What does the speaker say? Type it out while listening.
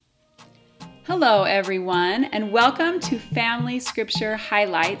Hello, everyone, and welcome to Family Scripture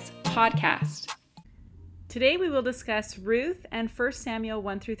Highlights podcast. Today we will discuss Ruth and 1 Samuel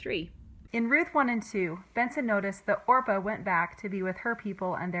 1 through 3. In Ruth 1 and 2, Benson noticed that Orpah went back to be with her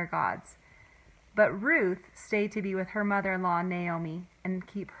people and their gods. But Ruth stayed to be with her mother-in-law Naomi and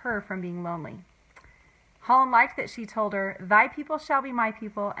keep her from being lonely. Holland liked that she told her, "Thy people shall be my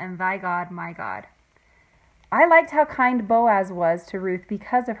people, and thy God my God." I liked how kind Boaz was to Ruth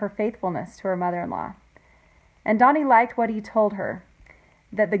because of her faithfulness to her mother-in-law. And Donnie liked what he told her,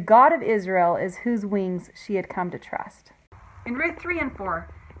 that the God of Israel is whose wings she had come to trust. In Ruth 3 and 4,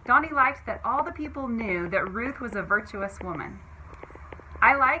 Donnie liked that all the people knew that Ruth was a virtuous woman.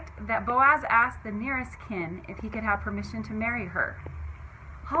 I liked that Boaz asked the nearest kin if he could have permission to marry her.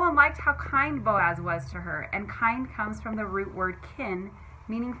 Holland liked how kind Boaz was to her, and kind comes from the root word kin,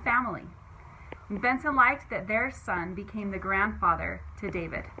 meaning family. Benson liked that their son became the grandfather to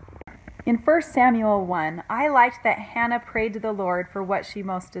David. In 1 Samuel 1, I liked that Hannah prayed to the Lord for what she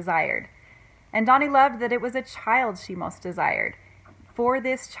most desired. And Donnie loved that it was a child she most desired. For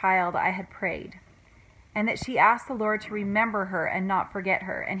this child I had prayed. And that she asked the Lord to remember her and not forget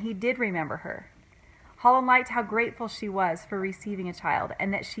her, and he did remember her. Holland liked how grateful she was for receiving a child,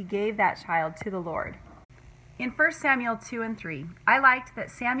 and that she gave that child to the Lord. In 1 Samuel 2 and 3, I liked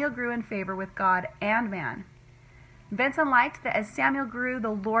that Samuel grew in favor with God and man. Benson liked that as Samuel grew, the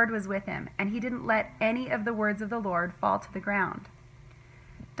Lord was with him, and he didn't let any of the words of the Lord fall to the ground.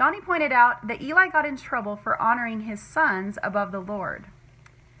 Donnie pointed out that Eli got in trouble for honoring his sons above the Lord.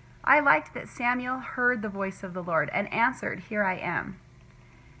 I liked that Samuel heard the voice of the Lord and answered, "Here I am."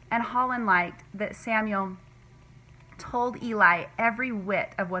 And Holland liked that Samuel told Eli every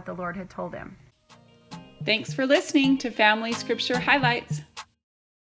whit of what the Lord had told him. Thanks for listening to Family Scripture Highlights.